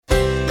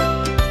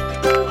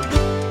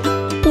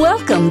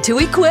Welcome to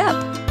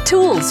Equip,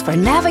 tools for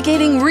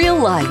navigating real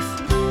life.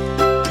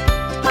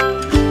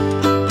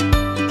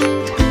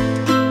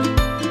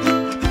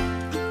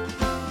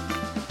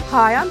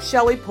 Hi, I'm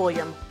Shelley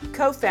Pulliam,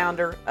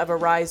 co-founder of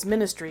Arise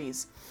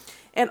Ministries.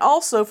 And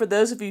also, for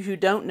those of you who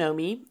don't know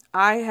me,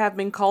 I have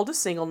been called to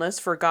singleness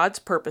for God's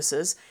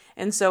purposes,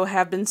 and so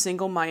have been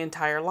single my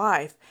entire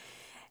life.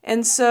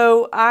 And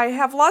so I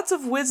have lots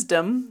of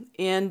wisdom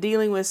in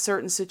dealing with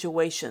certain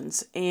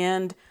situations.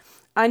 And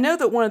I know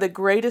that one of the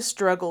greatest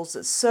struggles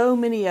that so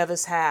many of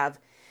us have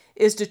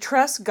is to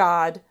trust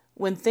God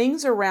when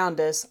things around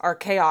us are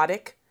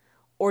chaotic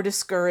or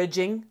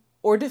discouraging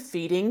or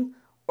defeating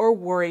or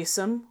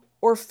worrisome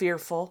or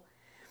fearful.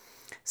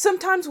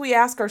 Sometimes we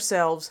ask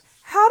ourselves,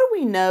 how do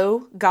we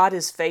know God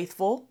is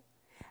faithful?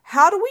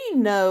 How do we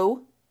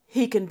know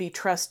He can be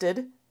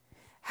trusted?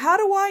 How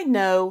do I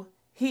know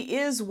He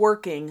is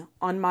working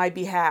on my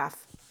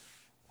behalf?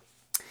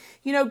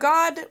 You know,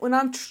 God, when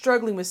I'm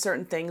struggling with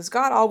certain things,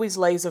 God always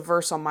lays a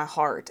verse on my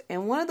heart.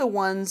 And one of the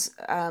ones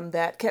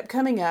that kept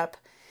coming up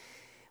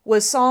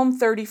was Psalm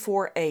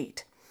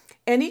 34:8.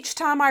 And each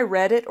time I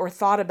read it or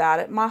thought about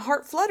it, my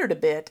heart fluttered a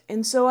bit.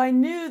 And so I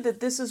knew that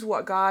this is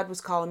what God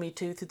was calling me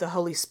to through the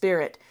Holy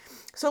Spirit.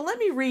 So let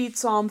me read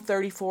Psalm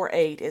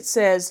 34:8. It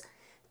says,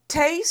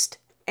 "Taste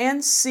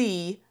and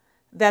see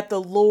that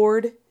the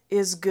Lord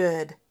is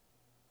good."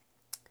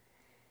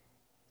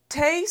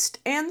 Taste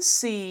and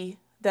see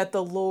that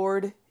the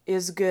Lord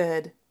is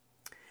good.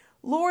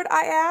 Lord,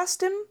 I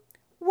asked Him,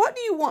 what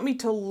do you want me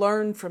to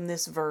learn from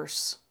this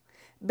verse?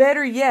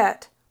 Better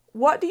yet,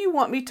 what do you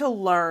want me to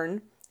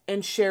learn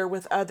and share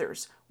with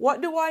others?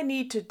 What do I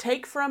need to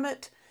take from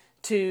it,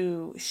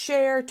 to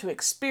share, to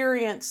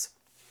experience,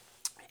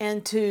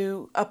 and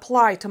to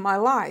apply to my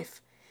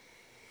life?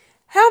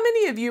 How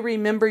many of you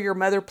remember your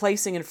mother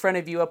placing in front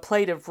of you a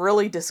plate of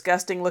really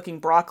disgusting looking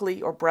broccoli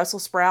or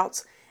Brussels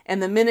sprouts,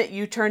 and the minute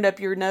you turned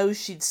up your nose,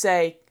 she'd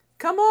say,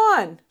 "Come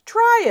on,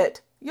 try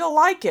it. You'll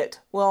like it."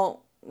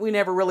 Well, we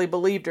never really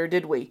believed her,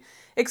 did we?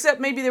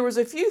 Except maybe there was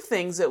a few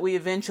things that we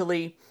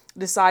eventually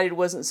decided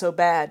wasn't so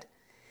bad.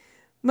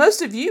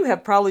 Most of you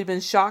have probably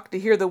been shocked to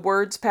hear the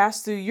words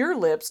pass through your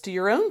lips to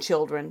your own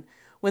children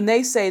when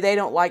they say they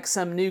don't like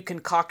some new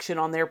concoction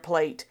on their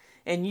plate,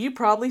 and you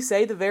probably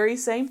say the very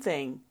same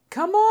thing.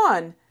 "Come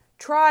on,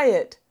 try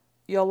it.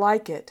 You'll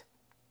like it."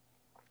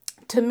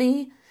 To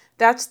me,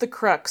 that's the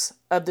crux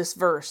of this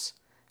verse.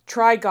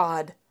 Try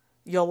God.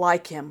 You'll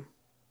like Him.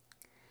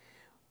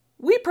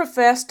 We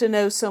profess to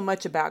know so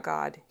much about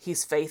God.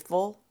 He's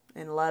faithful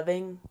and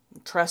loving,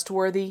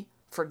 trustworthy,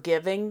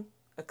 forgiving,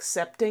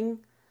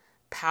 accepting,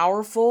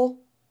 powerful.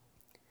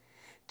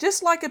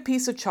 Just like a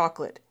piece of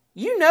chocolate.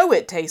 You know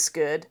it tastes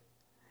good,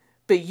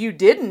 but you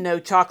didn't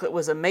know chocolate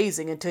was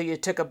amazing until you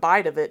took a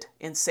bite of it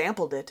and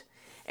sampled it.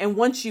 And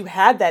once you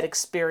had that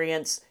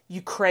experience,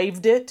 you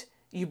craved it,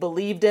 you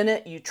believed in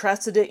it, you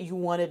trusted it, you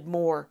wanted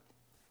more.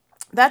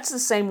 That's the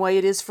same way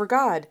it is for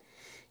God.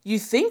 You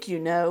think you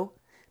know,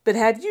 but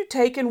have you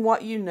taken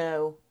what you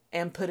know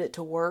and put it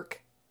to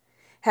work?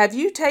 Have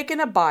you taken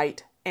a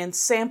bite and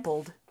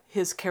sampled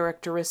His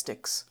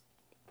characteristics?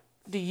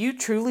 Do you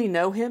truly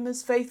know Him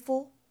as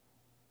faithful,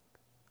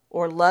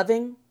 or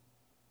loving,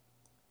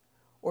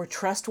 or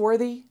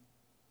trustworthy,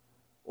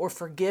 or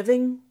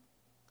forgiving,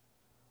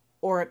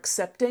 or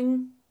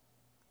accepting,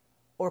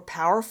 or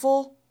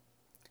powerful?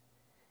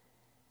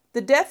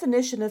 The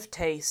definition of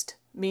taste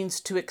means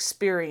to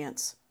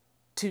experience,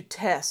 to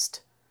test,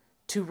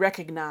 to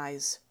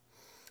recognize.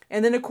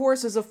 And then, of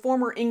course, as a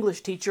former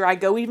English teacher, I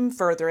go even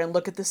further and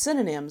look at the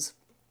synonyms.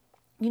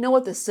 You know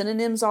what the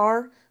synonyms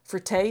are for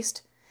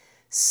taste?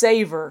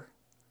 Savor,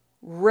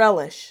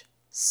 relish,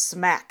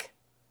 smack,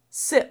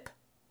 sip,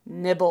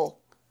 nibble,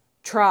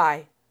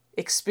 try,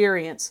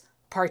 experience,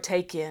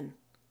 partake in.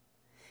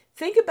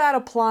 Think about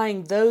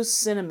applying those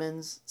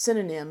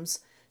synonyms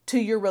to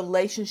your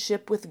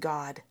relationship with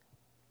God.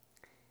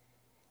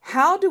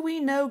 How do we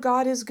know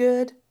God is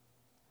good?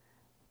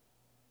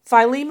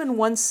 Philemon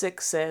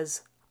 1:6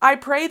 says, "I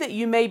pray that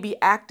you may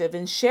be active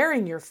in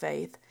sharing your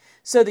faith,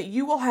 so that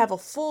you will have a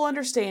full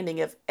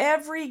understanding of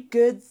every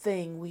good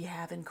thing we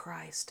have in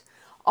Christ."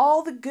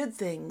 All the good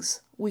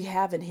things we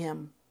have in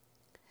Him.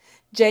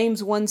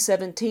 James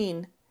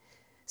 1:17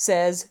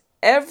 says,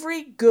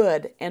 "Every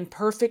good and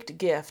perfect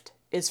gift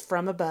is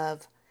from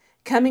above,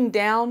 coming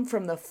down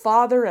from the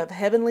Father of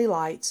heavenly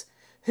lights,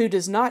 who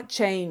does not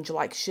change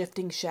like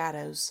shifting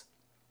shadows."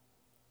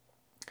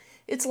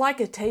 It's like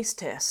a taste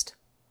test.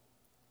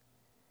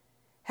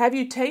 Have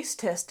you taste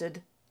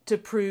tested to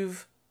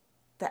prove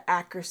the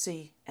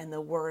accuracy and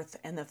the worth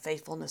and the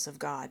faithfulness of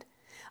God?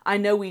 I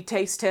know we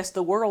taste test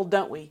the world,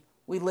 don't we?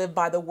 We live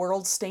by the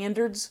world's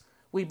standards.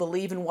 We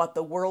believe in what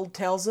the world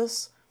tells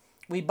us.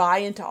 We buy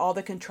into all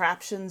the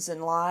contraptions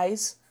and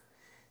lies.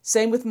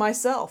 Same with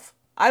myself.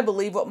 I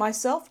believe what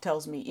myself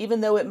tells me, even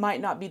though it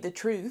might not be the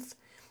truth.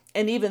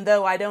 And even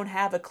though I don't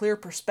have a clear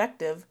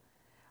perspective,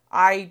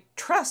 I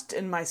trust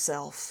in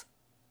myself.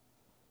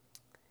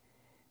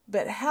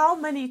 But how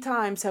many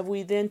times have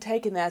we then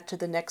taken that to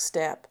the next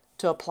step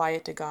to apply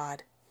it to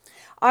God?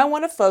 I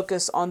want to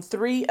focus on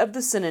 3 of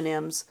the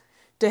synonyms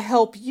to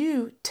help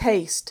you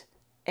taste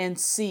and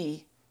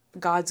see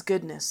God's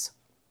goodness.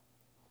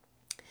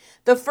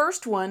 The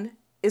first one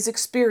is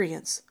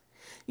experience.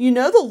 You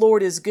know the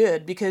Lord is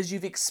good because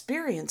you've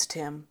experienced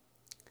Him.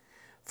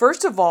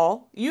 First of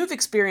all, you have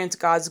experienced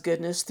God's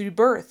goodness through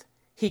birth.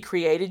 He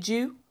created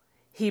you.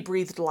 He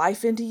breathed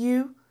life into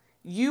you.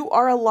 You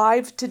are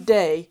alive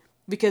today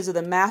because of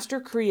the Master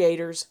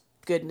Creator's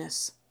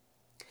goodness.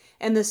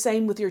 And the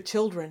same with your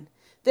children.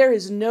 There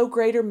is no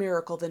greater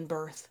miracle than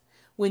birth.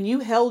 When you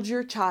held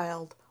your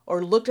child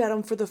or looked at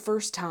him for the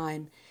first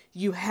time,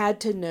 you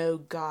had to know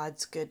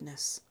God's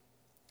goodness.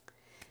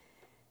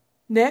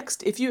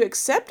 Next, if you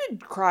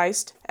accepted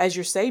Christ as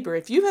your Savior,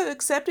 if you have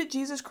accepted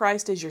Jesus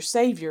Christ as your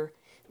Savior,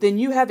 then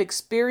you have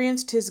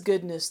experienced His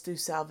goodness through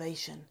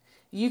salvation.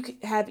 You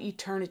have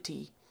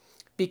eternity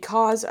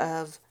because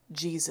of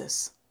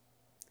Jesus.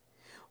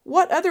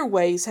 What other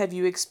ways have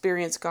you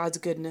experienced God's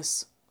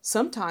goodness?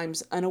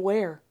 Sometimes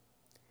unaware.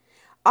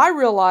 I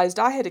realized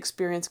I had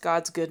experienced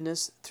God's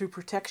goodness through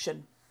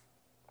protection.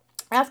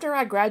 After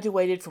I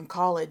graduated from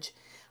college,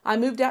 I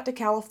moved out to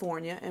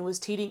California and was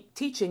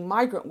teaching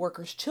migrant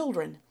workers'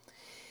 children.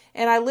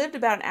 And I lived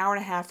about an hour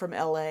and a half from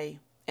LA.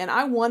 And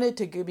I wanted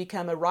to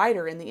become a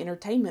writer in the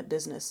entertainment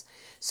business.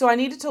 So I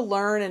needed to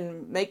learn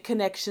and make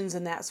connections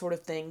and that sort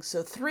of thing.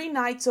 So 3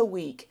 nights a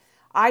week,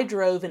 I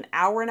drove an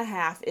hour and a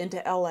half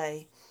into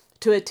LA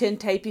to attend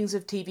tapings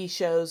of TV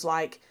shows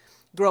like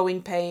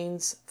Growing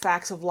Pains,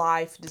 Facts of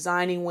Life,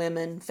 Designing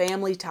Women,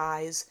 Family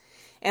Ties.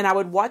 And I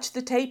would watch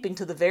the taping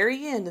to the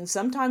very end, and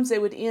sometimes they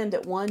would end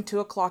at 1, 2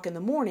 o'clock in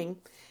the morning,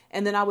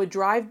 and then I would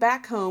drive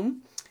back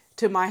home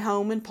to my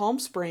home in Palm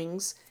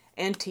Springs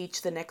and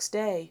teach the next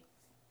day.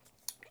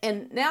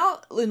 And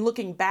now, in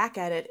looking back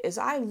at it, as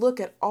I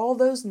look at all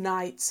those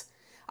nights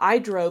I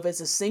drove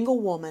as a single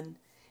woman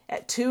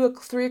at 2 or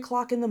 3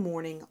 o'clock in the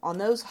morning on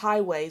those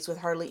highways with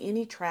hardly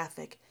any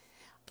traffic,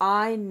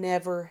 I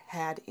never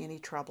had any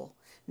trouble.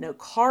 No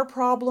car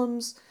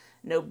problems,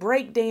 no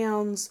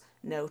breakdowns,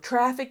 no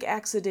traffic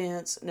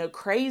accidents, no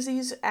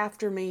crazies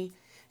after me.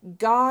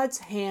 God's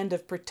hand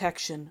of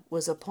protection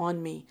was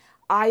upon me.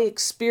 I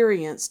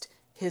experienced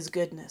His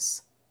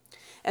goodness.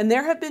 And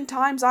there have been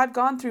times I've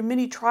gone through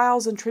many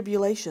trials and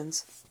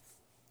tribulations.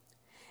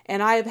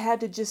 And I have had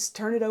to just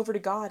turn it over to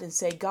God and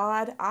say,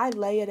 God, I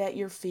lay it at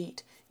your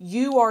feet.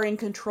 You are in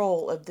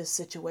control of this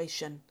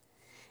situation.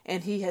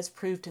 And He has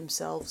proved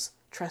Himself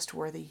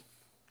trustworthy.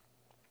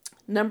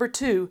 Number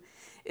 2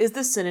 is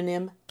the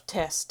synonym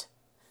test.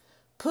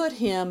 Put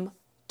Him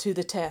to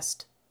the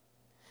test.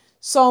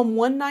 Psalm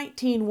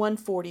 119,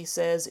 140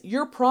 says,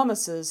 your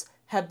promises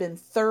have been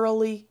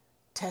thoroughly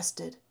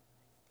tested.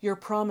 Your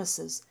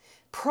promises.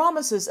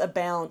 Promises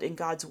abound in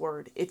God's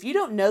Word. If you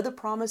don't know the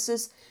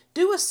promises,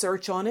 do a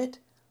search on it,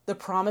 the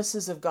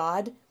promises of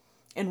God,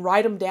 and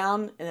write them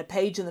down in a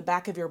page in the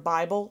back of your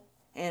Bible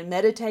and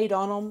meditate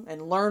on them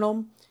and learn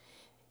them.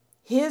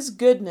 His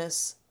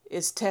goodness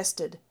is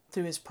tested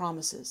through His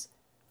promises.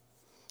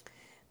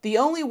 The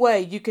only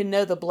way you can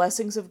know the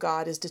blessings of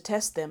God is to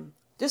test them.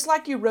 Just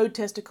like you road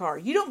test a car.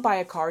 You don't buy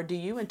a car, do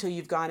you, until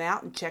you've gone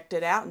out and checked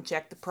it out and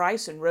checked the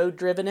price and road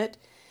driven it.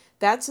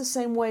 That's the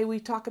same way we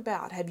talk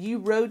about. Have you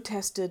road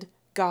tested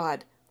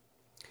God?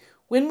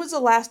 When was the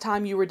last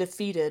time you were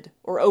defeated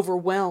or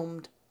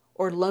overwhelmed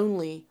or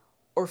lonely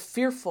or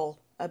fearful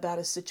about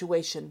a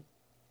situation?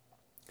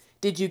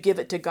 Did you give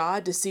it to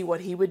God to see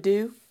what He would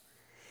do?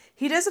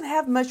 He doesn't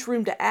have much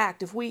room to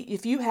act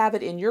if you have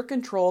it in your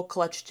control,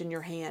 clutched in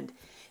your hand.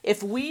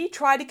 If we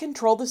try to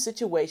control the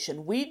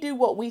situation, we do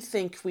what we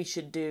think we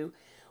should do,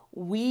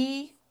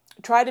 we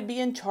try to be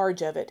in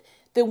charge of it,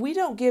 then we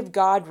don't give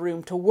God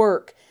room to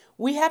work.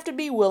 We have to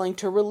be willing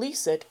to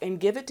release it and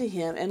give it to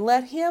Him and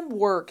let Him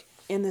work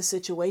in the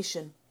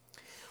situation.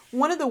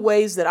 One of the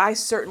ways that I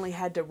certainly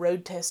had to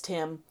road test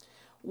Him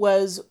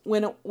was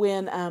when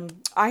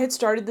I had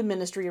started the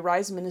ministry,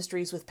 Arise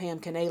Ministries, with Pam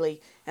Canaley.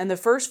 And the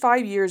first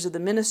 5 years of the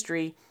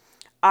ministry,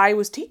 I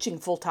was teaching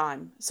full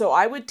time. So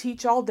I would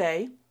teach all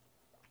day.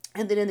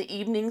 And then in the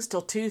evenings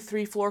till 2,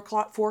 3, 4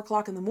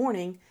 o'clock in the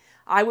morning,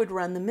 I would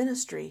run the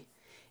ministry.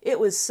 It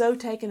was so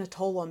taking a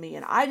toll on me.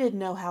 And I didn't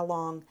know how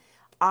long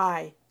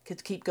I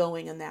could keep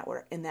going in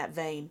that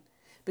vein.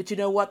 But you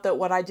know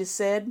what I just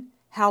said?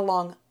 How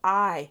long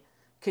I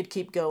could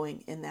keep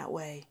going in that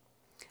way.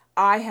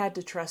 I had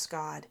to trust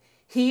God.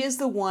 He is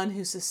the one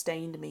who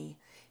sustained me.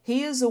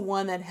 He is the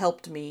one that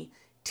helped me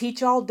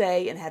teach all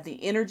day and have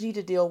the energy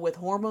to deal with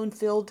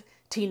hormone-filled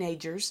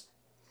teenagers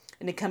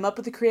and to come up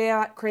with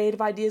the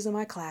creative ideas in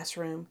my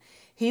classroom.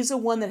 He's the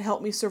one that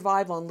helped me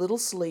survive on little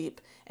sleep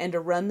and to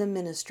run the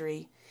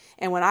ministry.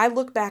 And when I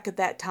look back at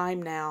that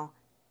time now,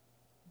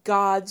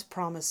 God's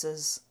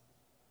promises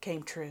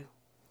came true.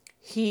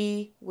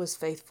 He was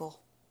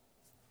faithful.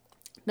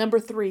 Number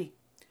 3,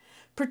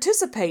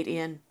 participate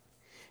in.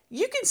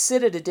 You can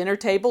sit at a dinner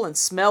table and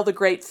smell the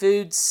great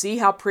food, see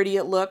how pretty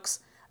it looks,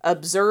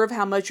 observe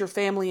how much your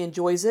family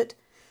enjoys it,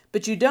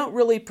 but you don't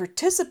really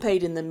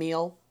participate in the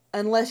meal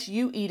unless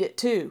you eat it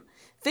too.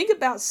 Think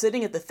about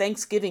sitting at the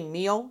Thanksgiving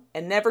meal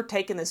and never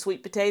taking the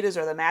sweet potatoes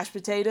or the mashed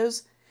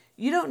potatoes.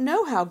 You don't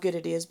know how good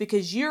it is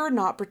because you're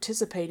not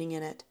participating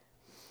in it.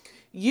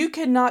 You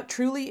cannot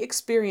truly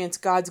experience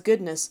God's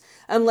goodness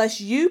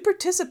unless you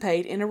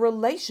participate in a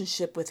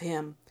relationship with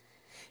Him.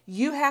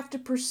 You have to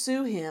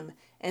pursue Him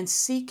and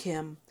seek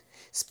Him.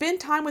 Spend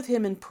time with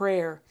Him in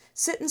prayer.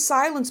 Sit in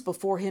silence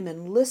before Him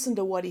and listen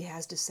to what He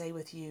has to say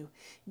with you.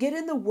 Get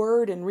in the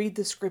Word and read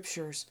the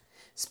Scriptures.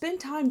 Spend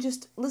time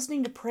just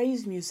listening to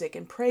praise music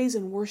and praise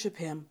and worship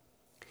Him.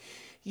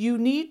 You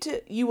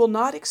will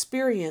not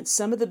experience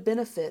some of the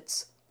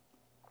benefits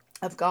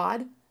of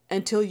God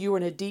until you are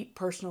in a deep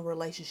personal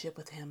relationship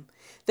with Him.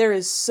 There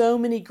is so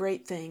many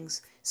great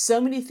things,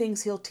 so many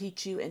things He'll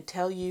teach you and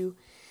tell you.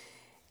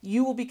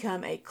 You will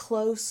become a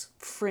close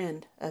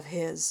friend of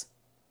His.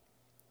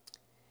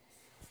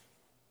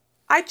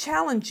 I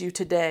challenge you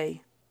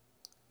today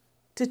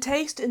to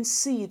taste and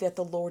see that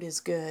the Lord is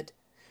good.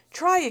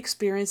 Try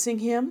experiencing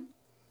Him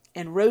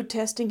and road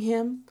testing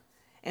Him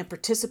and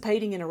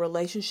participating in a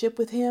relationship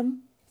with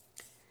Him.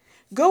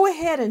 Go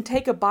ahead and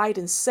take a bite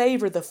and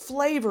savor the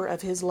flavor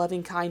of His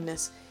loving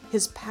kindness,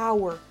 His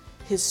power,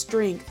 His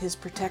strength, His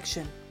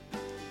protection.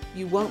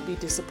 You won't be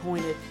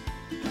disappointed.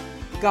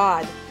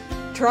 God,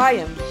 try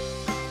Him.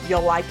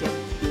 You'll like Him.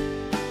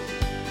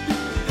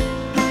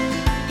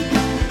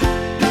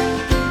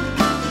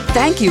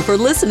 Thank you for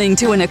listening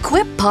to an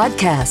Equip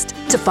podcast.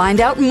 To find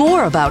out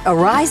more about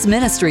Arise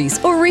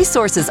Ministries or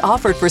resources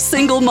offered for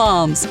single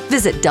moms,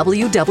 visit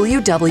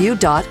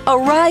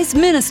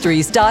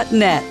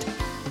www.ariseministries.net.